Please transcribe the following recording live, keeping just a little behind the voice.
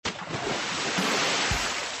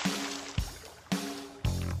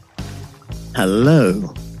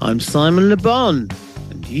Hello, I'm Simon Le Bon,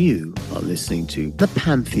 and you are listening to the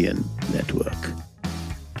Pantheon Network.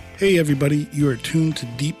 Hey everybody, you are tuned to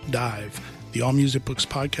Deep Dive, the All Music Books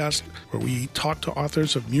podcast, where we talk to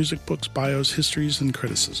authors of music books, bios, histories, and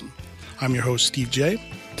criticism. I'm your host, Steve J.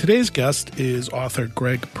 Today's guest is author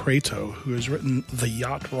Greg Prato, who has written the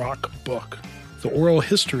Yacht Rock book, the oral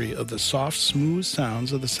history of the soft, smooth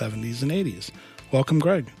sounds of the 70s and 80s. Welcome,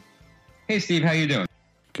 Greg. Hey, Steve, how you doing?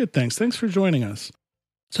 Good, thanks. Thanks for joining us.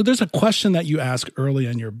 So there's a question that you ask early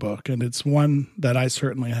in your book, and it's one that I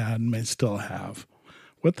certainly had and may still have.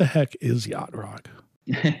 What the heck is yacht rock?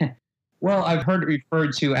 Well, I've heard it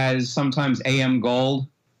referred to as sometimes AM gold.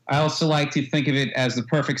 I also like to think of it as the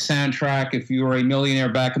perfect soundtrack if you were a millionaire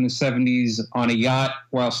back in the 70s on a yacht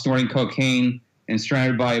while snorting cocaine and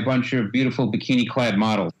surrounded by a bunch of beautiful bikini-clad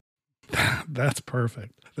models. That's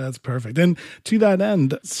perfect. That's perfect. And to that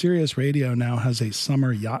end, Sirius Radio now has a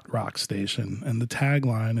summer yacht rock station, and the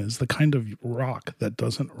tagline is the kind of rock that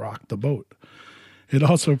doesn't rock the boat. It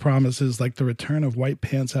also promises like the return of white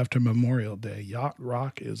pants after Memorial Day. Yacht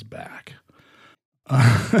rock is back.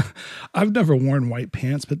 I've never worn white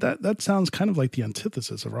pants, but that sounds kind of like the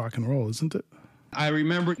antithesis of rock and roll, isn't it? I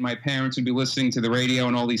remember my parents would be listening to the radio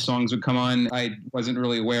and all these songs would come on. I wasn't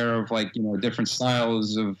really aware of different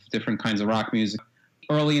styles of different kinds of rock music.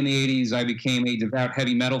 Early in the 80s, I became a devout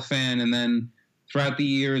heavy metal fan, and then throughout the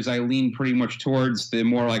years, I leaned pretty much towards the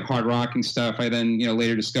more like hard rocking stuff. I then,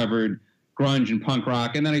 later discovered grunge and punk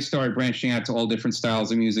rock, and then I started branching out to all different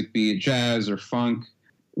styles of music, be it jazz or funk.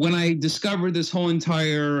 When I discovered this whole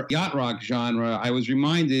entire yacht rock genre, I was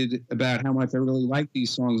reminded about how much I really liked these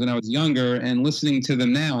songs when I was younger, and listening to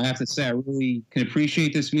them now, I have to say I really can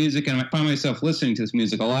appreciate this music, and I find myself listening to this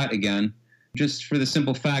music a lot again. Just for the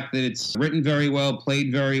simple fact that it's written very well,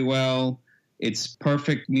 played very well. It's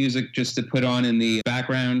perfect music just to put on in the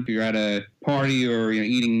background if you're at a party or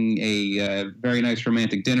eating a very nice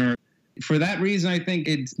romantic dinner. For that reason, I think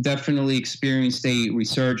it's definitely experienced a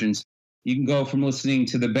resurgence. You can go from listening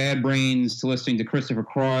to the Bad Brains to listening to Christopher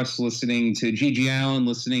Cross, listening to G.G. Allen,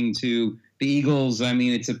 listening to the Eagles. I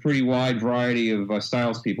mean, it's a pretty wide variety of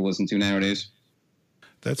styles people listen to nowadays.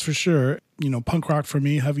 That's for sure. Punk rock for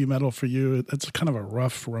me, heavy metal for you, it's kind of a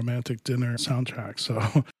rough romantic dinner soundtrack.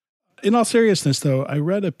 So in all seriousness, though, I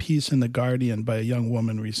read a piece in The Guardian by a young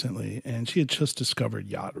woman recently, and she had just discovered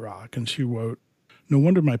yacht rock, and she wrote, "No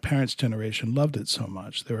wonder my parents' generation loved it so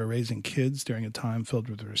much. They were raising kids during a time filled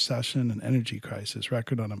with recession and energy crisis,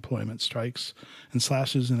 record unemployment, strikes, and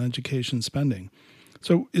slashes in education spending."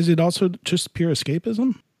 So is it also just pure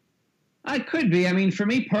escapism? It could be. I mean, for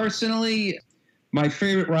me personally, my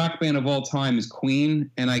favorite rock band of all time is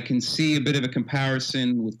Queen, and I can see a bit of a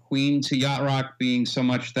comparison with Queen to yacht rock being so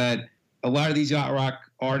much that a lot of these yacht rock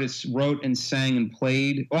artists wrote and sang and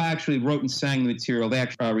played, well, actually wrote and sang the material. They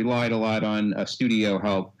actually relied a lot on studio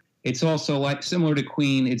help. It's also like similar to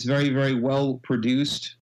Queen. It's very, very well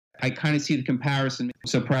produced. I kind of see the comparison.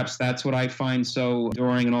 So perhaps that's what I find so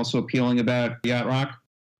enduring and also appealing about yacht rock.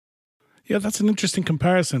 Yeah, that's an interesting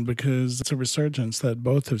comparison because it's a resurgence that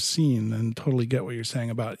both have seen, and totally get what you're saying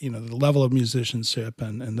about, the level of musicianship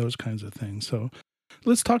and those kinds of things. So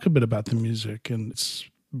let's talk a bit about the music and its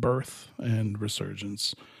birth and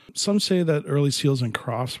resurgence. Some say that early Seals and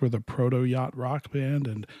Crofts were the proto-yacht rock band,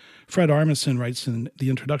 and Fred Armisen writes in the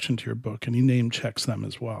introduction to your book, and he name-checks them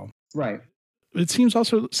as well. Right. It seems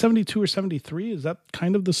also 72 or 73, is that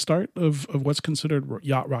kind of the start of what's considered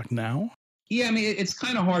yacht rock now? Yeah, I mean, it's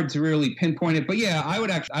kind of hard to really pinpoint it, but yeah, I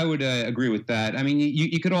would agree with that. I mean,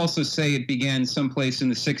 you could also say it began someplace in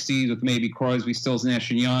the 60s with maybe Crosby, Stills,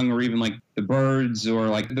 Nash & Young, or even like the Byrds, or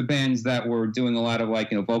like the bands that were doing a lot of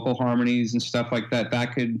vocal harmonies and stuff like that.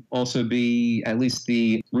 That could also be at least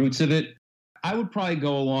the roots of it. I would probably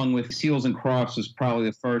go along with Seals and Crofts was probably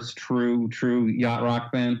the first true yacht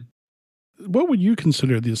rock band. What would you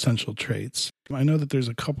consider the essential traits? I know that there's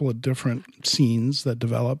a couple of different scenes that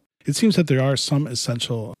develop. It seems that there are some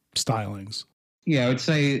essential stylings. Yeah, I would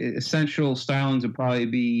say essential stylings would probably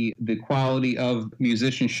be the quality of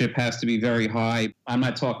musicianship has to be very high. I'm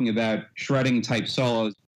not talking about shredding type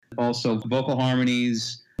solos. Also vocal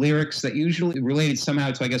harmonies, lyrics that usually related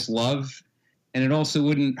somehow to, I guess, love. And it also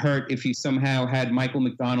wouldn't hurt if you somehow had Michael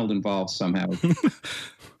McDonald involved somehow.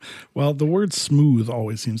 Well, the word smooth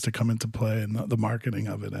always seems to come into play in the marketing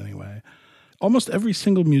of it anyway. Almost every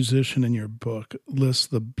single musician in your book lists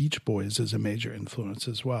the Beach Boys as a major influence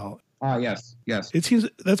as well. Yes. It seems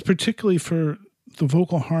that's particularly for the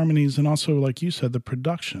vocal harmonies and also, like you said, the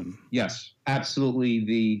production. Yes, absolutely.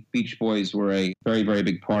 The Beach Boys were a very, very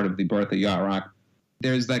big part of the birth of yacht rock.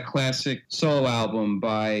 There's that classic solo album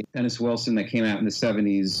by Dennis Wilson that came out in the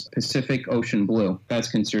 70s, Pacific Ocean Blue. That's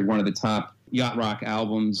considered one of the top yacht rock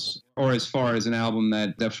albums, or as far as an album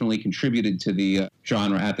that definitely contributed to the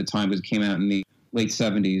genre at the time, because it came out in the late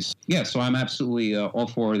 70s. Yeah, so I'm absolutely all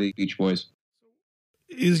for the Beach Boys.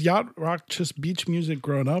 Is yacht rock just beach music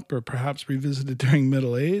grown up or perhaps revisited during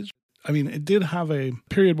middle age? I mean, it did have a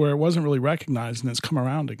period where it wasn't really recognized and it's come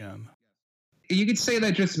around again. You could say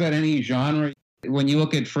that just about any genre. When you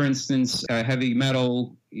look at, for instance, heavy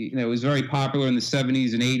metal, it was very popular in the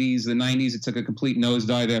 70s and 80s. The 90s, it took a complete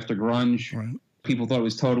nosedive after grunge. Right. People thought it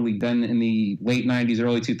was totally done in the late 90s,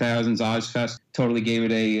 early 2000s. Ozfest totally gave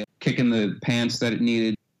it a kick in the pants that it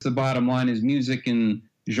needed. The bottom line is music and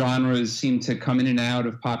genres seem to come in and out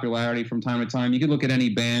of popularity from time to time. You could look at any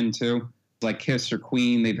band, too, like Kiss or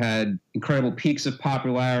Queen. They've had incredible peaks of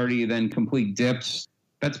popularity, then complete dips.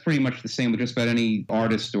 That's pretty much the same with just about any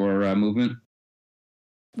artist or movement.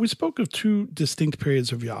 We spoke of two distinct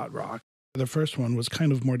periods of yacht rock. The first one was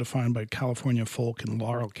kind of more defined by California folk and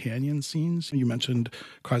Laurel Canyon scenes. You mentioned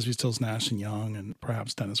Crosby, Stills, Nash & Young and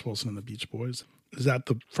perhaps Dennis Wilson and the Beach Boys. Is that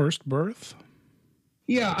the first birth?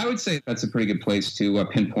 Yeah, I would say that's a pretty good place to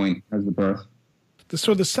pinpoint as the birth.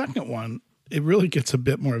 So the second one, it really gets a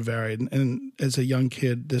bit more varied. And as a young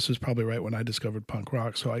kid, this was probably right when I discovered punk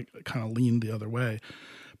rock, so I kind of leaned the other way.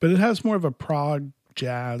 But it has more of a prog,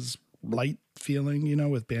 jazz, light feeling,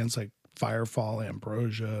 with bands like Firefall,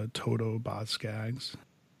 Ambrosia, Toto, Boz Scaggs.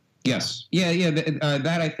 Yes. Yeah.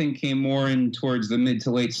 That I think came more in towards the mid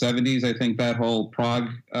to late 70s. I think that whole prog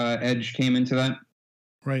edge came into that.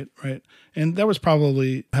 Right. And that was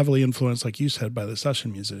probably heavily influenced, like you said, by the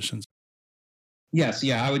session musicians. Yes.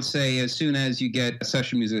 Yeah. I would say as soon as you get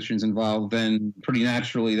session musicians involved, then pretty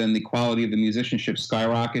naturally, then the quality of the musicianship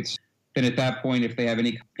skyrockets. And at that point, if they have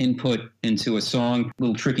any input into a song,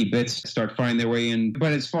 little tricky bits start finding their way in.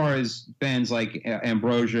 But as far as bands like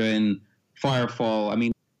Ambrosia and Firefall, I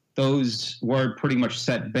mean, those were pretty much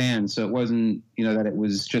set bands. So it wasn't, that it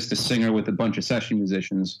was just a singer with a bunch of session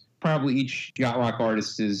musicians. Probably each yacht rock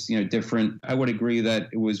artist is, different. I would agree that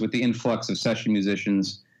it was with the influx of session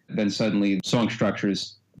musicians, then suddenly song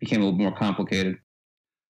structures became a little more complicated.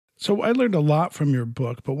 So I learned a lot from your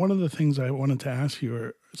book, but one of the things I wanted to ask you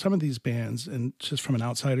are some of these bands, and just from an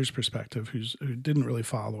outsider's perspective who didn't really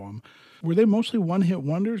follow them, were they mostly one-hit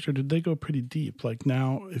wonders or did they go pretty deep? Like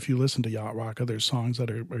now, if you listen to yacht rock, are there songs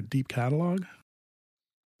that are deep catalog?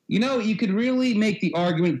 You could really make the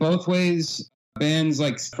argument both ways. Bands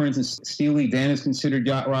like, for instance, Steely Dan is considered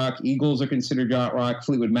yacht rock. Eagles are considered yacht rock.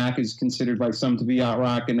 Fleetwood Mac is considered by some to be yacht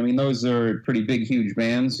rock. And I mean, those are pretty big, huge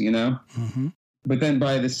bands, Mm-hmm. But then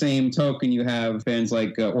by the same token, you have bands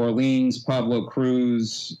like Orleans, Pablo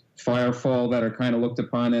Cruz, Firefall that are kind of looked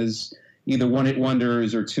upon as either one-hit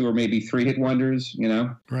wonders or two or maybe three-hit wonders,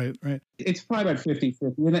 Right. It's probably about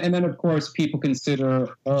 50-50. And then, of course, people consider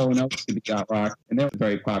O&O's to be yacht rock. And they're a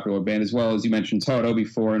very popular band, as well as you mentioned Toto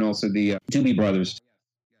before, and also the Doobie Brothers.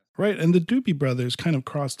 Right, and the Doobie Brothers kind of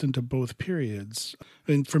crossed into both periods.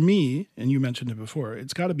 And for me, and you mentioned it before,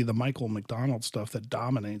 it's got to be the Michael McDonald stuff that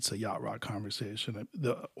dominates a yacht rock conversation.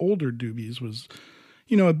 The older Doobies was,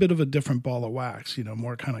 a bit of a different ball of wax,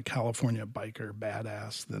 more kind of California biker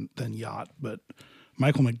badass than yacht. But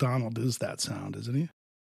Michael McDonald is that sound, isn't he?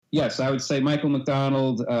 Yes, I would say Michael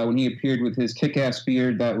McDonald, when he appeared with his kick-ass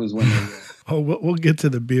beard, that was when Oh, we'll get to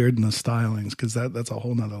the beard and the stylings, because that's a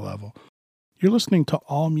whole nother level. You're listening to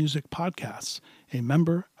All Music Podcasts, a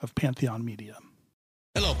member of Pantheon Media.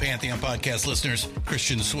 Hello, Pantheon Podcast listeners.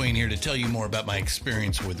 Christian Swain here to tell you more about my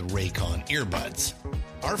experience with Raycon earbuds.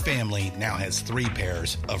 Our family now has 3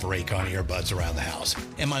 pairs of Raycon earbuds around the house,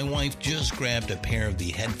 and my wife just grabbed a pair of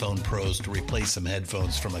the Headphone Pros to replace some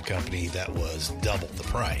headphones from a company that was double the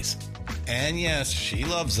price. And yes, she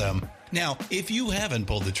loves them. Now, if you haven't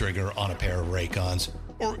pulled the trigger on a pair of Raycons,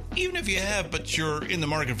 or even if you have, but you're in the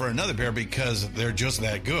market for another pair because they're just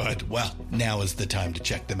that good, well, now is the time to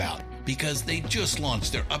check them out, because they just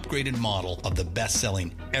launched their upgraded model of the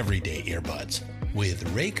best-selling everyday earbuds. With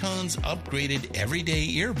Raycon's upgraded everyday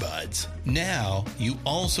earbuds, now you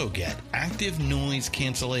also get active noise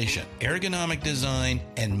cancellation, ergonomic design,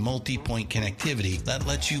 and multi-point connectivity that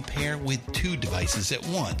lets you pair with 2 devices at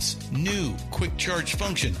once. New quick charge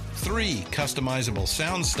function, 3 customizable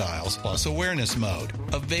sound styles, plus awareness mode.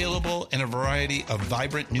 Available in a variety of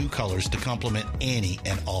vibrant new colors to complement any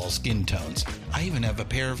and all skin tones. I even have a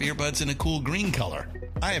pair of earbuds in a cool green color.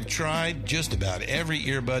 I have tried just about every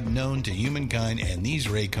earbud known to humankind, and these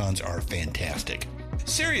Raycons are fantastic.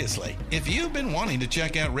 Seriously, if you've been wanting to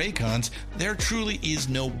check out Raycons, there truly is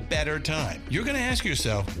no better time. You're going to ask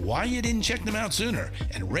yourself why you didn't check them out sooner,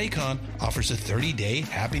 and Raycon offers a 30-day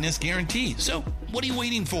happiness guarantee. So what are you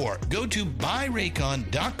waiting for? Go to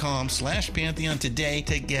buyraycon.com/Pantheon today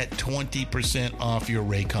to get 20% off your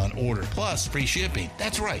Raycon order, plus free shipping.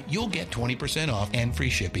 That's right, you'll get 20% off and free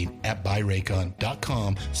shipping at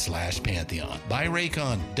buyraycon.com/Pantheon.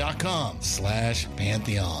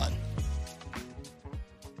 buyraycon.com/Pantheon.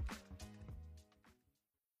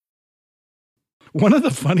 One of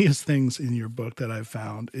the funniest things in your book that I've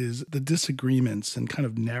found is the disagreements and kind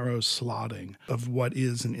of narrow slotting of what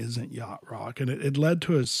is and isn't yacht rock. And it led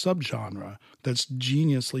to a subgenre that's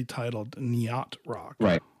geniusly titled yacht rock.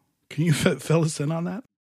 Right. Can you fill us in on that?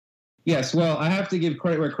 Yes, well, I have to give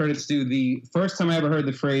credit where credit's due. The first time I ever heard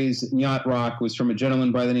the phrase yacht rock was from a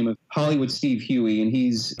gentleman by the name of Hollywood Steve Huey, and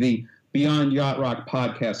he's the Beyond Yacht Rock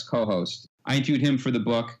podcast co-host. I interviewed him for the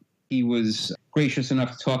book. He was gracious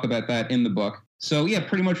enough to talk about that in the book. So, yeah,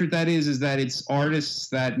 pretty much what that is that it's artists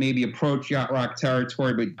that maybe approach yacht rock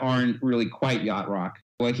territory but aren't really quite yacht rock.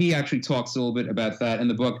 Well, he actually talks a little bit about that in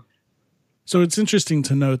the book. So it's interesting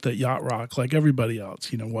to note that yacht rock, like everybody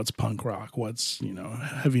else, what's punk rock, what's,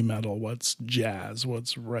 heavy metal, what's jazz,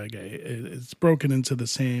 what's reggae, it's broken into the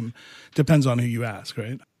same, depends on who you ask,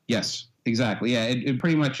 right? Yes, exactly. Yeah, it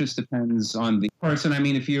pretty much just depends on the person. I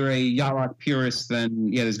mean, if you're a yacht rock purist,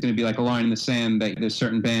 then, yeah, there's going to be like a line in the sand that there's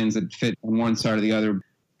certain bands that fit on one side or the other.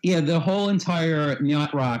 Yeah, the whole entire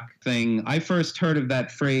yacht rock thing, I first heard of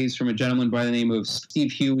that phrase from a gentleman by the name of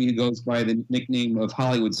Steve Huey, who goes by the nickname of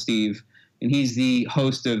Hollywood Steve, and he's the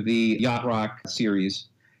host of the Yacht Rock series.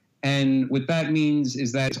 And what that means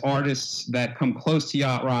is that it's artists that come close to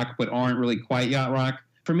yacht rock but aren't really quite yacht rock.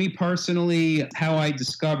 For me personally, how I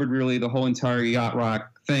discovered really the whole entire yacht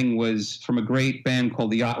rock thing was from a great band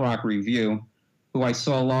called the Yacht Rock Review, who I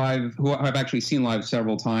saw live, who I've actually seen live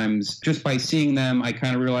several times. Just by seeing them, I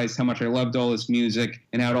kind of realized how much I loved all this music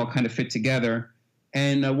and how it all kind of fit together.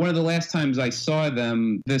 And one of the last times I saw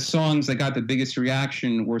them, the songs that got the biggest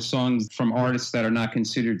reaction were songs from artists that are not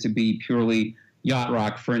considered to be purely yacht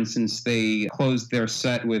rock. For instance, they closed their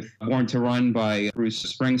set with Born to Run by Bruce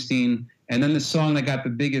Springsteen. And then the song that got the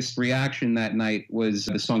biggest reaction that night was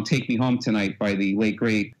the song Take Me Home Tonight by the late,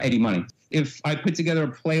 great Eddie Money. If I put together a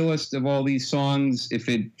playlist of all these songs, if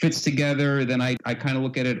it fits together, then I kind of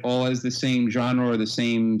look at it all as the same genre or the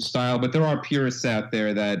same style. But there are purists out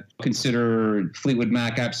there that consider Fleetwood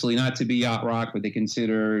Mac absolutely not to be yacht rock, but they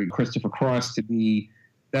consider Christopher Cross to be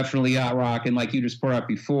definitely yacht rock. And like you just brought up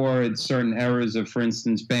before, it's certain eras of, for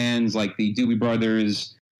instance, bands like the Doobie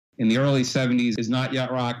Brothers in the early 70s is not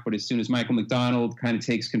yacht rock, but as soon as Michael McDonald kind of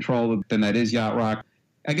takes control, then that is yacht rock.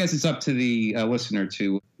 I guess it's up to the listener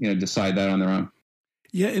to decide that on their own.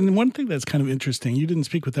 Yeah, and one thing that's kind of interesting, you didn't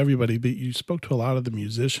speak with everybody, but you spoke to a lot of the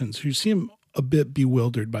musicians who seem a bit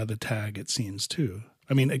bewildered by the tag, it seems, too.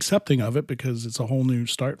 I mean, accepting of it because it's a whole new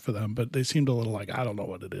start for them, but they seemed a little like, I don't know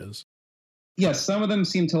what it is. Yes, some of them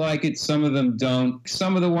seem to like it, some of them don't.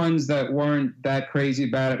 Some of the ones that weren't that crazy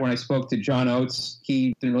about it, when I spoke to John Oates,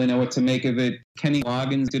 he didn't really know what to make of it. Kenny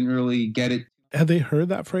Loggins didn't really get it. Had they heard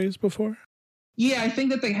that phrase before? Yeah, I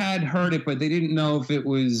think that they had heard it, but they didn't know if it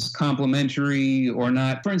was complimentary or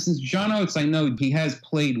not. For instance, John Oates, I know he has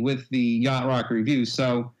played with the Yacht Rock Review,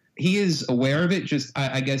 so he is aware of it, just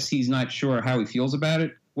I guess he's not sure how he feels about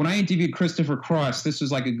it. When I interviewed Christopher Cross, this was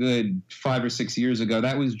like a good 5 or 6 years ago.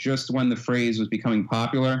 That was just when the phrase was becoming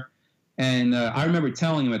popular. And I remember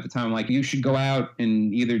telling him at the time, like, you should go out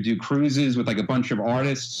and either do cruises with like a bunch of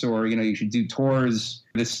artists or, you should do tours.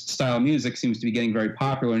 This style of music seems to be getting very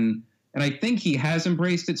popular. And I think he has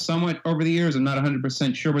embraced it somewhat over the years. I'm not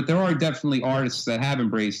 100% sure, but there are definitely artists that have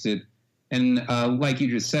embraced it. And like you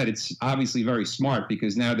just said, it's obviously very smart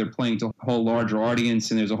because now they're playing to a whole larger audience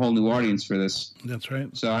and there's a whole new audience for this. That's right.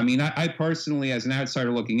 So, I mean, I personally, as an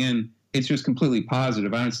outsider looking in, it's just completely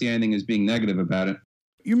positive. I don't see anything as being negative about it.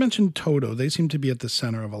 You mentioned Toto. They seem to be at the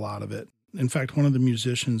center of a lot of it. In fact, one of the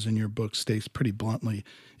musicians in your book states pretty bluntly,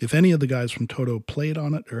 if any of the guys from Toto played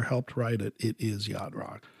on it or helped write it, it is yacht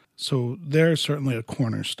rock. So they're certainly a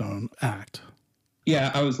cornerstone act.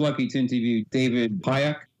 Yeah, I was lucky to interview David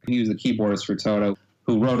Payak. He was the keyboardist for Toto,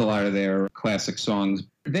 who wrote a lot of their classic songs.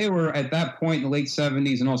 They were, at that point in the late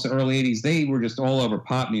 70s and also early 80s, they were just all over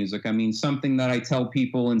pop music. I mean, something that I tell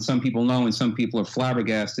people, and some people know and some people are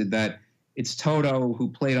flabbergasted, that it's Toto who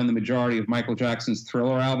played on the majority of Michael Jackson's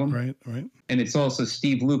Thriller album. Right. And it's also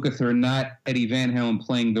Steve Lukather, not Eddie Van Halen,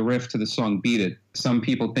 playing the riff to the song Beat It. Some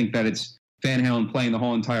people think that it's Van Halen playing the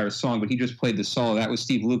whole entire song, but he just played the solo. That was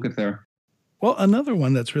Steve Lukather. Well, another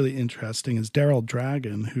one that's really interesting is Daryl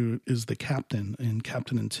Dragon, who is the captain in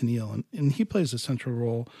Captain and Tennille. And he plays a central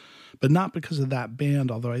role, but not because of that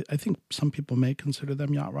band, although I think some people may consider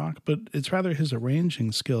them yacht rock, but it's rather his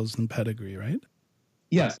arranging skills and pedigree, right?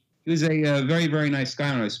 Yes. He was a very, very nice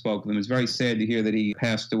guy when I spoke with him. It was very sad to hear that he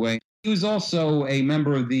passed away. He was also a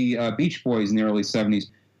member of the Beach Boys in the early 70s.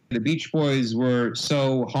 The Beach Boys were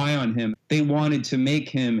so high on him, they wanted to make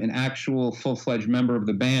him an actual full-fledged member of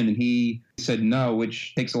the band, and he said no,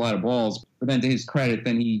 which takes a lot of balls. But then to his credit,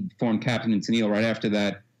 then he formed Captain and Tennille right after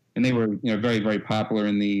that, and they were very, very popular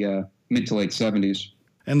in the mid to late 70s.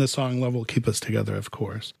 And the song Love Will Keep Us Together, of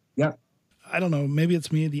course. Yeah. I don't know, maybe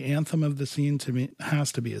it's me, the anthem of the scene to me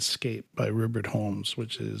has to be Escape by Rupert Holmes,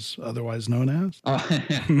 which is otherwise known as?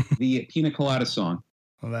 The Pina Colada song.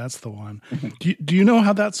 Well, that's the one. Do you know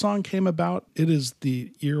how that song came about? It is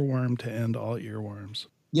the earworm to end all earworms.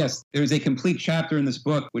 Yes, there's a complete chapter in this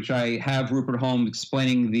book, which I have Rupert Holmes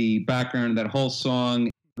explaining the background of that whole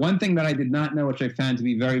song. One thing that I did not know, which I found to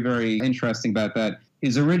be very, very interesting about that,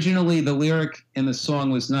 is originally the lyric in the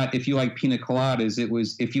song was not "if you like pina coladas," it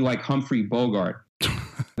was "if you like Humphrey Bogart."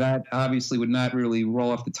 That obviously would not really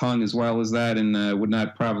roll off the tongue as well as that, and would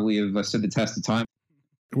not probably have stood the test of time.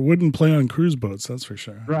 It wouldn't play on cruise boats, that's for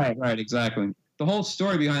sure. Right, exactly. The whole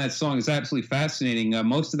story behind that song is absolutely fascinating.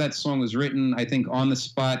 Most of that song was written, I think, on the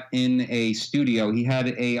spot in a studio. He had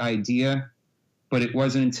an idea, but it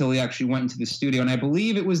wasn't until he actually went into the studio. And I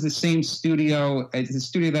believe it was the same studio, the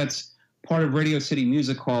studio that's part of Radio City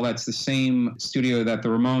Music Hall. That's the same studio that the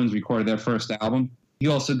Ramones recorded their first album. He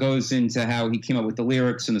also goes into how he came up with the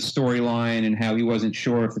lyrics and the storyline and how he wasn't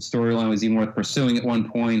sure if the storyline was even worth pursuing at one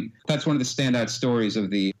point. That's one of the standout stories of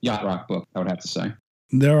the yacht rock book, I would have to say.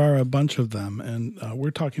 There are a bunch of them, and we're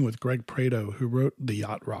talking with Greg Prato, who wrote the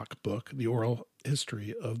yacht rock book, the oral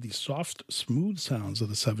history of the soft, smooth sounds of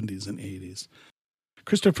the 70s and 80s.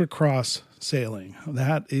 Christopher Cross Sailing,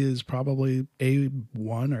 that is probably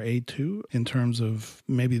A1 or A2 in terms of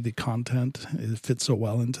maybe the content. It fits so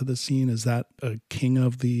well into the scene. Is that a king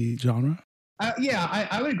of the genre? Yeah,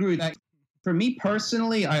 I would agree with that. For me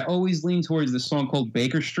personally, I always lean towards the song called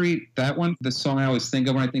Baker Street. That one, the song I always think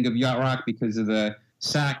of when I think of yacht rock because of the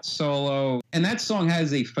sax solo. And that song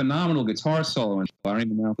has a phenomenal guitar solo. And I don't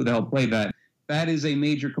even know who the hell played that. That is a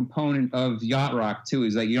major component of yacht rock, too,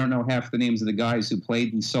 is that you don't know half the names of the guys who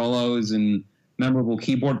played these solos and memorable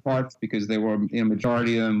keyboard parts because they were,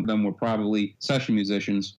 majority of them were probably session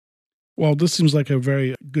musicians. Well, this seems like a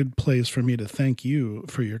very good place for me to thank you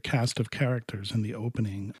for your cast of characters in the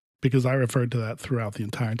opening, because I referred to that throughout the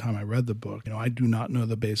entire time I read the book. I do not know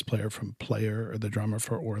the bass player from Player or the drummer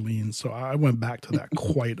for Orleans, so I went back to that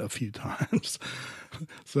quite a few times.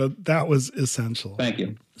 So that was essential. Thank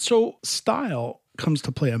you. So style comes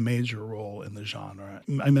to play a major role in the genre.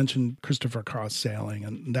 I mentioned Christopher Cross Sailing,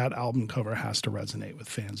 and that album cover has to resonate with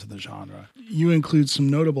fans of the genre. You include some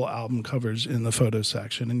notable album covers in the photo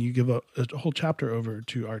section, and you give a whole chapter over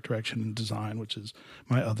to art direction and design, which is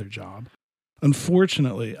my other job.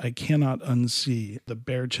 Unfortunately, I cannot unsee the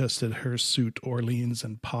bare-chested hirsute Orleans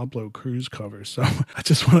and Pablo Cruz covers. So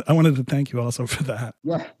I wanted to thank you also for that.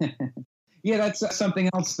 Yeah. Yeah, that's something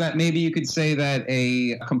else that maybe you could say that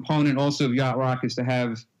a component also of yacht rock is to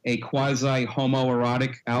have a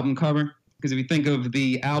quasi-homoerotic album cover. Because if you think of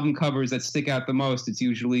the album covers that stick out the most, it's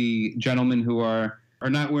usually gentlemen who are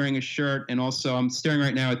not wearing a shirt. And also, I'm staring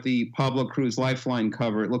right now at the Pablo Cruz Lifeline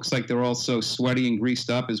cover. It looks like they're also sweaty and greased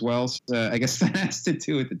up as well. So I guess that has to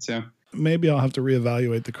do with it, too. Maybe I'll have to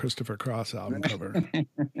reevaluate the Christopher Cross album cover.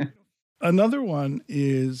 Another one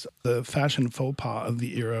is the fashion faux pas of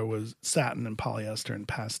the era was satin and polyester and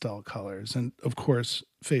pastel colors. And, of course,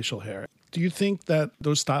 facial hair. Do you think that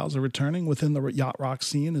those styles are returning within the yacht rock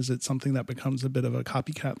scene? Is it something that becomes a bit of a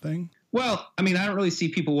copycat thing? Well, I don't really see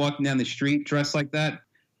people walking down the street dressed like that.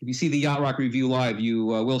 If you see the Yacht Rock Review Live, you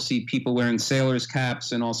will see people wearing sailors'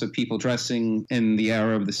 caps and also people dressing in the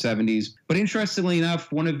era of the 70s. But interestingly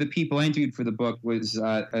enough, one of the people I interviewed for the book was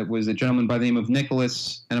a gentleman by the name of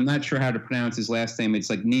Nicholas, and I'm not sure how to pronounce his last name. It's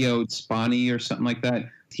like Neo Spani or something like that.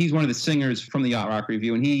 He's one of the singers from the Yacht Rock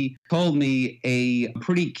Review, and he told me a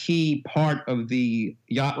pretty key part of the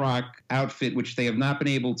Yacht Rock outfit, which they have not been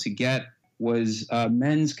able to get, was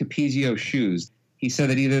men's Capezio shoes. He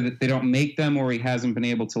said that either they don't make them or he hasn't been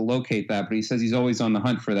able to locate that, but he says he's always on the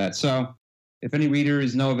hunt for that. So if any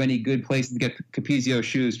readers know of any good places to get Capezio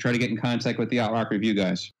shoes, try to get in contact with the Yacht Rock Review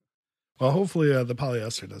guys. Well, hopefully the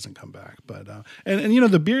polyester doesn't come back. But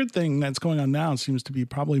and the beard thing that's going on now seems to be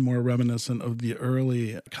probably more reminiscent of the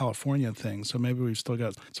early California thing. So maybe we've still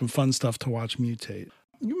got some fun stuff to watch mutate.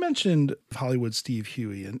 You mentioned Hollywood Steve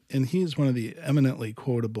Huey, and he is one of the eminently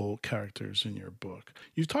quotable characters in your book.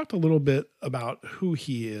 You've talked a little bit about who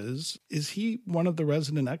he is. Is he one of the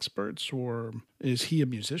resident experts, or is he a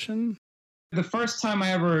musician? The first time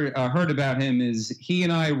I ever heard about him is he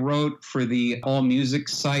and I wrote for the All Music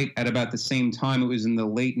site at about the same time. It was in the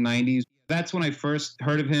late 90s. That's when I first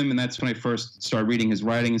heard of him, and that's when I first started reading his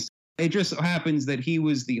writings. It just so happens that he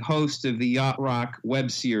was the host of the Yacht Rock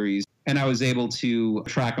web series, and I was able to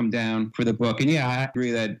track him down for the book. And yeah, I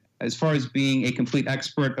agree that as far as being a complete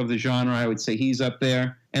expert of the genre, I would say he's up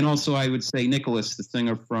there. And also I would say Nicholas, the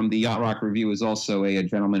singer from the Yacht Rock Review, is also a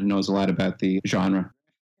gentleman who knows a lot about the genre.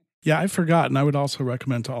 Yeah, I forgot, and I would also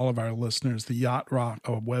recommend to all of our listeners the Yacht Rock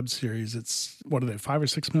web series. It's, what are they, 5 or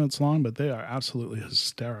 6 minutes long, but they are absolutely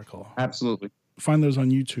hysterical. Absolutely. Find those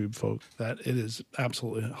on YouTube, folks. That it is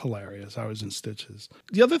absolutely hilarious. I was in stitches.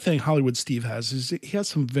 The other thing Hollywood Steve has is he has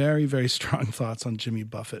some very, very strong thoughts on Jimmy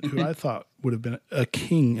Buffett, who I thought would have been a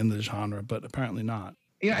king in the genre, but apparently not.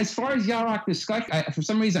 Yeah, as far as yacht rock discussion, for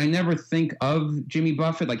some reason I never think of Jimmy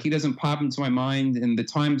Buffett. Like, he doesn't pop into my mind. And the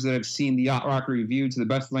times that I've seen the Yacht Rock Review, to the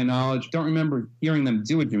best of my knowledge, don't remember hearing them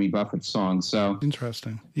do a Jimmy Buffett song. So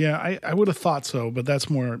interesting. Yeah, I would have thought so, but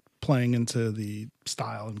that's more playing into the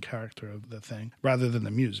style and character of the thing rather than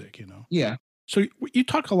the music, you know? Yeah. So you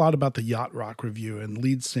talk a lot about the Yacht Rock Review, and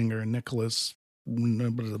lead singer Nicholas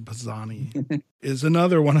Pisani is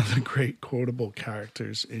another one of the great quotable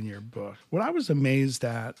characters in your book. What I was amazed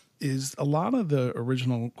at is a lot of the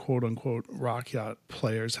original quote unquote rock yacht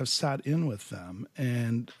players have sat in with them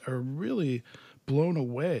and are really blown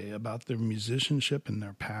away about their musicianship and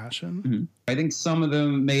their passion. Mm-hmm. I think some of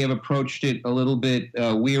them may have approached it a little bit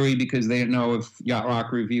weary because they didn't know if Yacht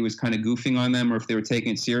Rock Review was kind of goofing on them or if they were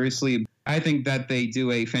taking it seriously. I think that they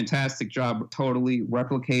do a fantastic job totally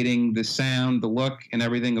replicating the sound, the look, and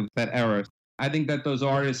everything of that era. I think that those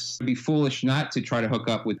artists would be foolish not to try to hook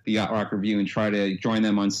up with the Yacht Rock Review and try to join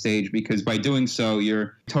them on stage, because by doing so,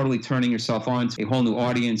 you're totally turning yourself on to a whole new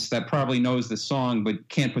audience that probably knows the song but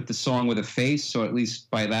can't put the song with a face. So at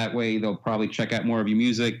least by that way, they'll probably check out more of your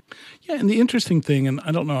music. Yeah, and the interesting thing, and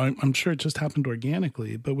I don't know, I'm sure it just happened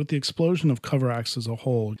organically, but with the explosion of cover acts as a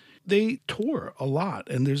whole, they tour a lot,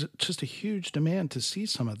 and there's just a huge demand to see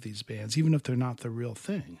some of these bands, even if they're not the real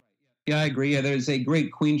thing. Yeah, I agree. Yeah, there's a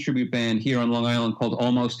great Queen tribute band here on Long Island called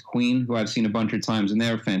Almost Queen, who I've seen a bunch of times, and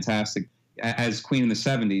they're fantastic, as Queen in the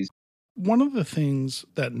 70s. One of the things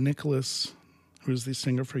that Nicholas, who's the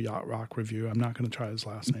singer for Yacht Rock Review, I'm not going to try his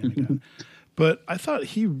last name again, but I thought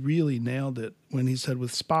he really nailed it when he said,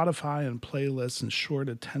 with Spotify and playlists and short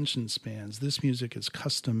attention spans, this music is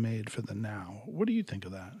custom made for the now. What do you think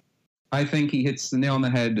of that? I think he hits the nail on the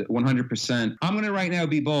head 100%. I'm going to right now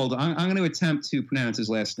be bold. I'm going to attempt to pronounce his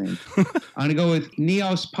last name. I'm going to go with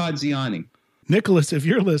Neos Podziani. Nicholas, if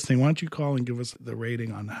you're listening, why don't you call and give us the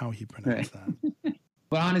rating on how he pronounced that?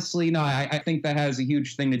 But honestly, no, I think that has a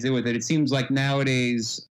huge thing to do with it. It seems like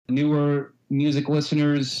nowadays newer music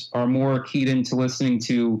listeners are more keyed into listening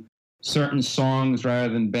to certain songs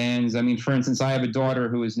rather than bands. I mean, for instance, I have a daughter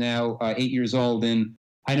who is now 8 years old, and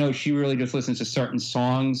I know she really just listens to certain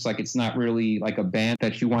songs. Like, it's not really like a band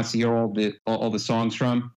that she wants to hear all the songs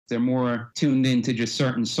from. They're more tuned into just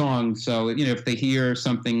certain songs. So, you know, if they hear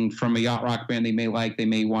something from a yacht rock band they may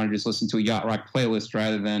want to just listen to a yacht rock playlist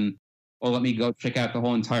rather than, well, let me go check out the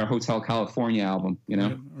whole entire Hotel California album, you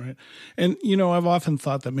know? Right. And, you know, I've often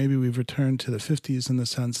thought that maybe we've returned to the 50s in the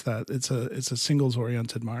sense that it's a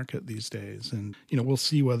singles-oriented market these days. And, you know, we'll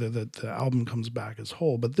see whether the album comes back as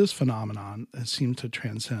whole. But this phenomenon has seemed to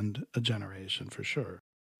transcend a generation for sure.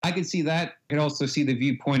 I could see that. I could also see the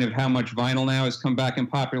viewpoint of how much vinyl now has come back in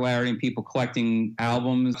popularity and people collecting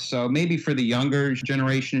albums. So maybe for the younger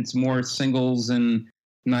generation, it's more singles and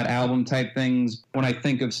not album type things. When I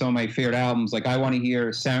think of some of my favorite albums, like I want to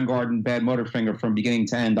hear Soundgarden, Bad Motorfinger from beginning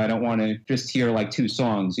to end. I don't want to just hear like 2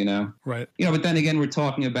 songs, you know? Right. You know, but then again, we're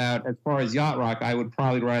talking about, as far as yacht rock, I would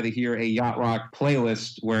probably rather hear a yacht rock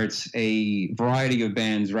playlist where it's a variety of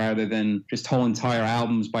bands rather than just whole entire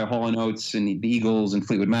albums by Hall & Oates and the Eagles and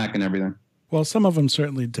Fleetwood Mac and everything. Well, some of them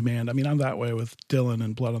certainly demand. I mean, I'm that way with Dylan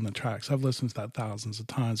and Blood on the Tracks. I've listened to that thousands of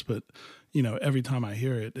times, but, you know, every time I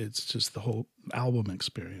hear it, it's just the whole album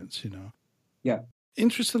experience, you know? Yeah.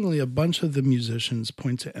 Interestingly, a bunch of the musicians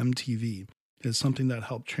point to MTV as something that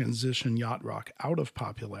helped transition yacht rock out of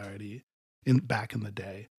popularity back in the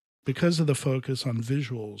day because of the focus on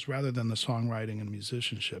visuals rather than the songwriting and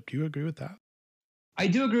musicianship. Do you agree with that? I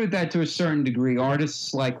do agree with that to a certain degree.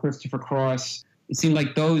 Artists like Christopher Cross, it seemed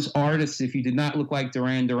like those artists, if you did not look like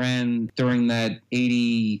Duran Duran during that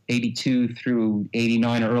 80, 82 through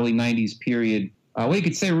 89 or early 90s period, Well, you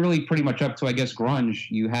could say really pretty much up to, I guess, grunge.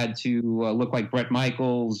 You had to look like Bret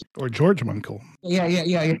Michaels. Or George Michael. Yeah.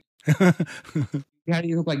 You had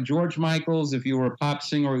to look like George Michaels if you were a pop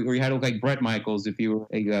singer, or you had to look like Bret Michaels if you were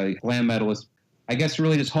a glam medalist. I guess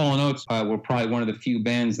really just Hall & Oates were probably one of the few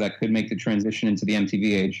bands that could make the transition into the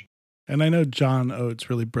MTV age. And I know John Oates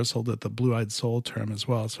really bristled at the blue-eyed soul term as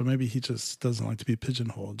well, so maybe he just doesn't like to be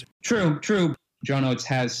pigeonholed. True. John Oates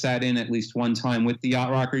has sat in at least one time with the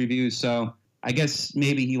Yacht Rock Review, so I guess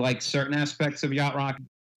maybe he likes certain aspects of Yacht Rock.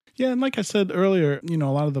 Yeah, and like I said earlier, a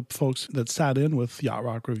lot of the folks that sat in with Yacht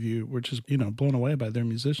Rock Review were just, blown away by their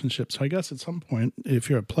musicianship. So I guess at some point, if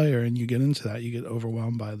you're a player and you get into that, you get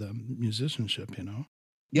overwhelmed by the musicianship,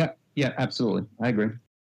 Yeah, absolutely. I agree.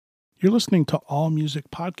 You're listening to All Music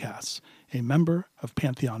Podcasts, a member of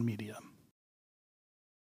Pantheon Media.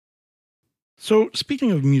 So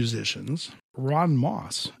speaking of musicians, Ron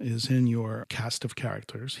Moss is in your cast of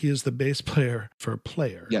characters. He is the bass player for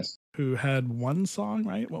Player. Yes. Who had one song,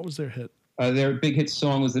 right? What was their hit? Their big hit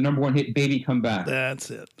song was the number one hit, Baby Come Back. That's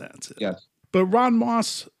it. Yes. But Ron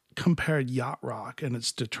Moss compared yacht rock and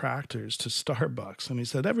its detractors to Starbucks. And he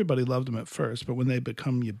said everybody loved them at first, but when they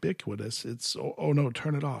become ubiquitous, it's, oh no,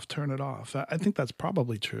 turn it off. I think that's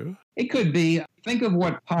probably true. It could be. Think of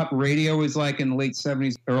what pop radio was like in the late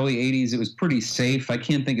 70s, early 80s. It was pretty safe. I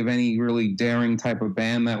can't think of any really daring type of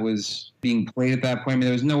band that was being played at that point. I mean,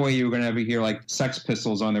 there was no way you were going to ever hear like Sex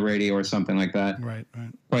Pistols on the radio or something like that. Right.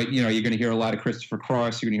 But, you're going to hear a lot of Christopher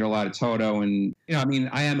Cross. You're going to hear a lot of Toto. And,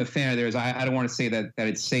 I am a fan of theirs. I don't want to say that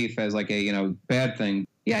it's safe as like a, bad thing.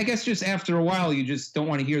 Yeah, I guess just after a while, you just don't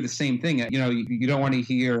want to hear the same thing. You don't want to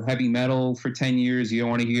hear heavy metal for 10 years. You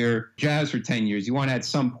don't want to hear jazz for 10 years. You want to, at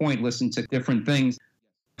some point, listen to different things.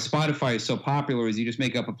 Spotify is so popular is you just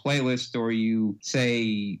make up a playlist, or you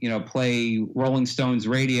say, play Rolling Stones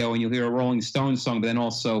radio and you'll hear a Rolling Stones song, but then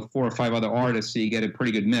also 4 or 5 other artists, so you get a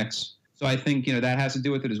pretty good mix. So I think, that has to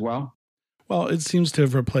do with it as well. Well, it seems to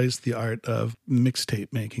have replaced the art of mixtape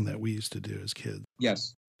making that we used to do as kids.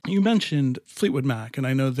 Yes. You mentioned Fleetwood Mac, and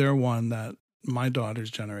I know they're one that my daughter's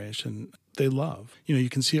generation, they love. You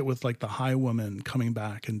can see it with like the High Woman coming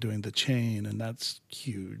back and doing The Chain, and that's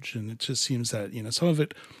huge. And it just seems that, some of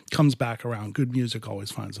it comes back around. Good music always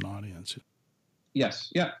finds an audience.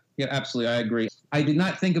 Yes. Yeah, absolutely. I agree. I did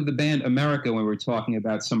not think of the band America when we were talking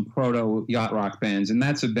about some proto yacht rock bands, and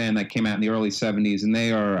that's a band that came out in the early 70s, and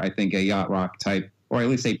they are, I think, a yacht rock type, or at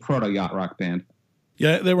least a proto yacht rock band.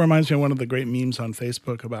 Yeah, that reminds me of one of the great memes on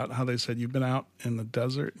Facebook about how they said you've been out in the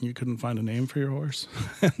desert and you couldn't find a name for your horse.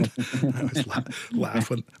 I always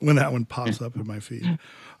laugh when that one pops up in my feed.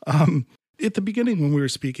 At the beginning when we were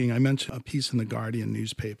speaking, I mentioned a piece in the Guardian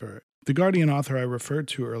newspaper. The Guardian author I referred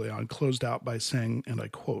to early on closed out by saying, and I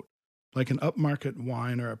quote, "Like an upmarket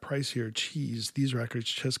wine or a pricier cheese, these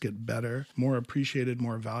records just get better, more appreciated,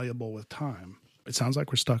 more valuable with time." It sounds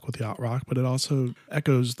like we're stuck with yacht rock, but it also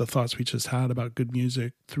echoes the thoughts we just had about good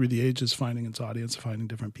music through the ages, finding its audience, finding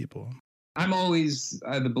different people. I'm always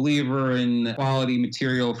the believer in quality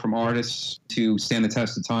material from artists to stand the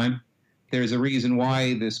test of time. There's a reason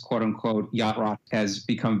why this quote-unquote yacht rock has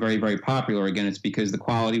become very, very popular again. It's because the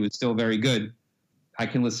quality was still very good. I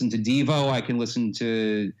can listen to Devo. I can listen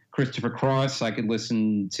to Christopher Cross. I can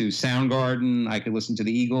listen to Soundgarden. I can listen to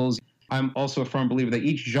the Eagles. I'm also a firm believer that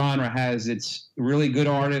each genre has its really good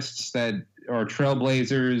artists that are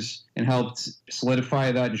trailblazers and helped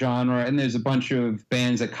solidify that genre. And there's a bunch of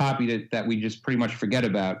bands that copied it that we just pretty much forget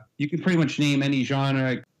about. You can pretty much name any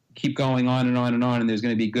genre, keep going on and on and on, and there's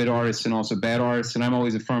going to be good artists and also bad artists. And I'm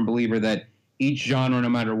always a firm believer that each genre, no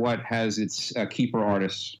matter what, has its keeper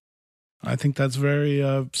artists. I think that's very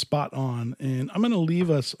spot on. And I'm going to leave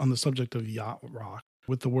us on the subject of yacht rock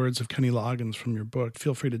with the words of Kenny Loggins from your book.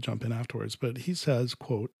 Feel free to jump in afterwards. But he says,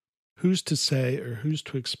 quote, "Who's to say or who's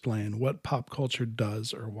to explain what pop culture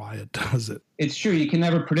does or why it does it?" It's true. You can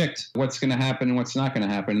never predict what's going to happen and what's not going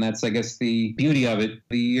to happen. And that's, I guess, the beauty of it.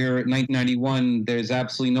 The year 1991, there's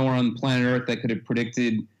absolutely no one on planet Earth that could have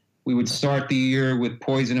predicted we would start the year with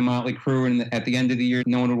Poison and Motley Crue, and at the end of the year,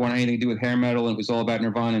 no one would want anything to do with hair metal, and it was all about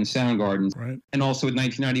Nirvana and Soundgarden. Right. And also with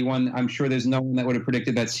 1991, I'm sure there's no one that would have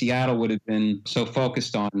predicted that Seattle would have been so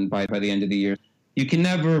focused on by the end of the year. You can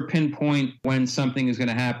never pinpoint when something is going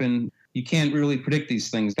to happen. You can't really predict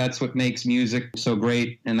these things. That's what makes music so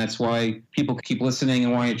great, and that's why people keep listening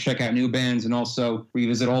and want to check out new bands and also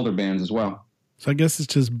revisit older bands as well. So I guess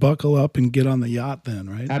it's just buckle up and get on the yacht then,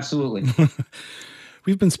 right? Absolutely.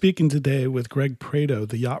 We've been speaking today with Greg Prato,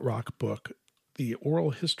 the Yacht Rock book. the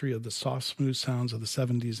oral history of the soft, smooth sounds of the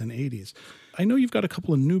 70s and 80s. I know you've got a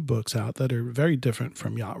couple of new books out that are very different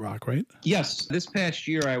from Yacht Rock, right? Yes. This past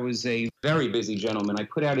year, I was a very busy gentleman. I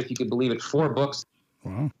put out, if you could believe it, 4 books.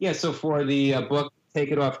 Wow. Yeah, so for the book,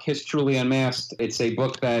 Take It Off, Kiss Truly Unmasked, it's a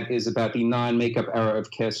book that is about the non-makeup era of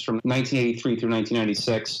Kiss from 1983 through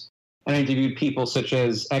 1996. And I interviewed people such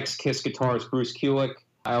as ex-Kiss guitarist Bruce Kulick.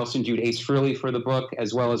 I also interviewed Ace Frehley for the book,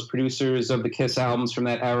 as well as producers of the Kiss albums from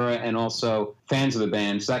that era and also fans of the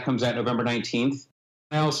band. So that comes out November 19th.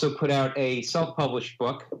 I also put out a self-published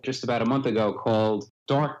book just about a month ago called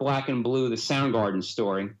Dark, Black, and Blue, The Soundgarden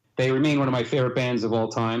Story. They remain one of my favorite bands of all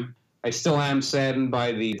time. I still am saddened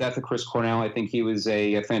by the death of Chris Cornell. I think he was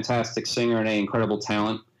a fantastic singer and an incredible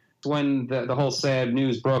talent. When the whole sad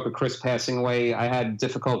news broke of Chris passing away, I had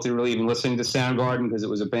difficulty really even listening to Soundgarden because it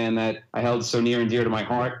was a band that I held so near and dear to my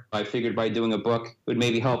heart. I figured by doing a book it would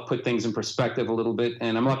maybe help put things in perspective a little bit,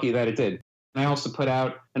 and I'm lucky that it did. I also put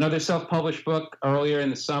out another self-published book earlier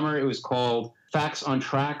in the summer. It was called Facts on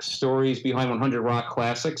Tracks, Stories Behind 100 Rock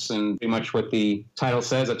Classics, and pretty much what the title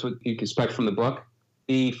says, that's what you can expect from the book.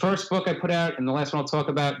 The first book I put out, and the last one I'll talk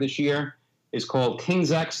about this year, is called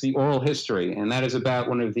King's X, The Oral History, and that is about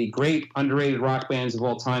one of the great underrated rock bands of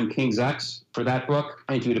all time, King's X. For that book,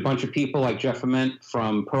 I interviewed a bunch of people like Jeff Ament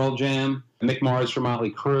from Pearl Jam, Mick Mars from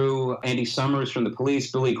Motley Crue, Andy Summers from The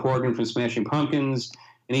Police, Billy Corgan from Smashing Pumpkins,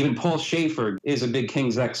 and even Paul Schaefer is a big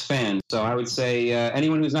King's X fan. So I would say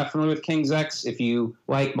anyone who's not familiar with King's X, if you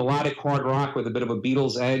like melodic hard rock with a bit of a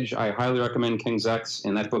Beatles edge, I highly recommend King's X,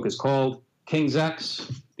 and that book is called King's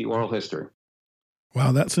X, The Oral History.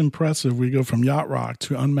 Wow, that's impressive. We go from Yacht Rock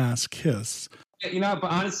to Unmasked Kiss. But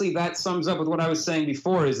honestly, that sums up with what I was saying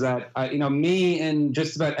before is that, me and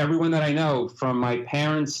just about everyone that I know, from my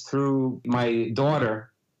parents through my daughter,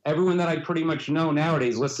 everyone that I pretty much know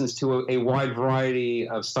nowadays listens to a wide variety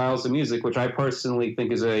of styles of music, which I personally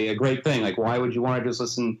think is a great thing. Like, why would you want to just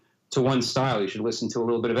listen to one style? You should listen to a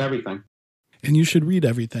little bit of everything. And you should read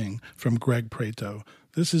everything from Greg Prato.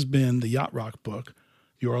 This has been the Yacht Rock book,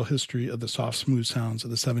 The Oral History of the Soft, Smooth Sounds of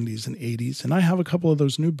the 70s and 80s. And I have a couple of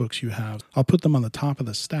those new books you have. I'll put them on the top of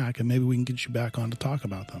the stack, and maybe we can get you back on to talk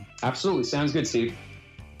about them. Absolutely. Sounds good, Steve.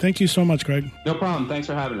 Thank you so much, Greg. No problem. Thanks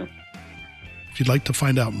for having me. If you'd like to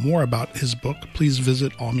find out more about his book, please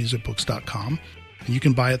visit allmusicbooks.com, and you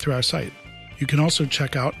can buy it through our site. You can also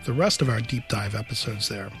check out the rest of our deep dive episodes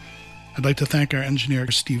there. I'd like to thank our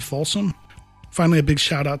engineer, Steve Folsom. Finally, a big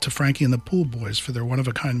shout out to Frankie and the Pool Boys for their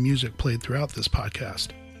one-of-a-kind music played throughout this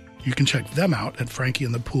podcast. You can check them out at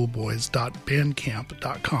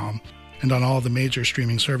frankieandthepoolboys.bandcamp.com and on all the major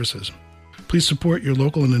streaming services. Please support your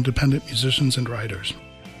local and independent musicians and writers.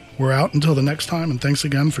 We're out until the next time, and thanks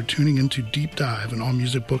again for tuning into Deep Dive, an All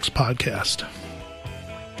Music Books podcast.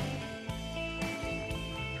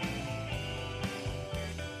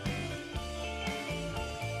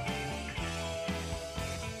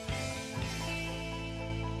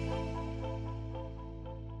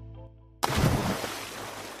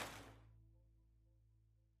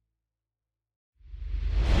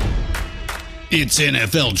 It's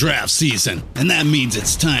NFL draft season, and that means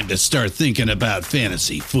it's time to start thinking about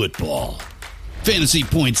fantasy football.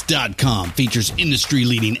 FantasyPoints.com features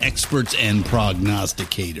industry-leading experts and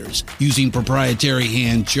prognosticators using proprietary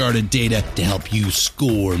hand-charted data to help you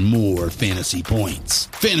score more fantasy points.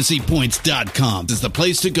 FantasyPoints.com is the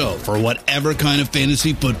place to go for whatever kind of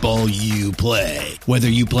fantasy football you play. Whether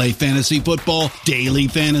you play fantasy football, daily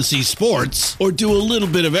fantasy sports, or do a little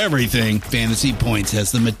bit of everything, Fantasy Points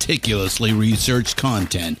has the meticulously researched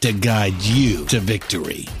content to guide you to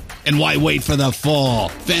victory. And why wait for the fall?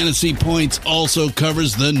 Fantasy Points also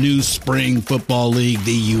covers the new spring football league,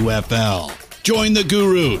 the UFL. Join the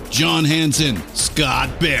guru, John Hansen,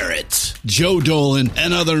 Scott Barrett, Joe Dolan,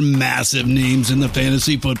 and other massive names in the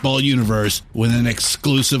fantasy football universe with an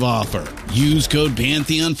exclusive offer. Use code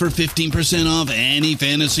Pantheon for 15% off any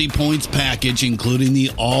Fantasy Points package, including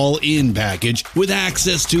the all-in package, with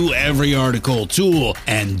access to every article, tool,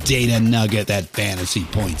 and data nugget that Fantasy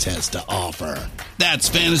Points has to offer.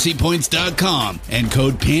 That's FantasyPoints.com and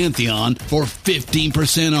code Pantheon for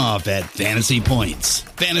 15% off at Fantasy Points.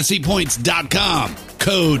 FantasyPoints.com,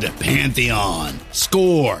 code Pantheon.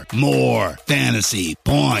 Score more fantasy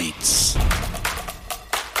points.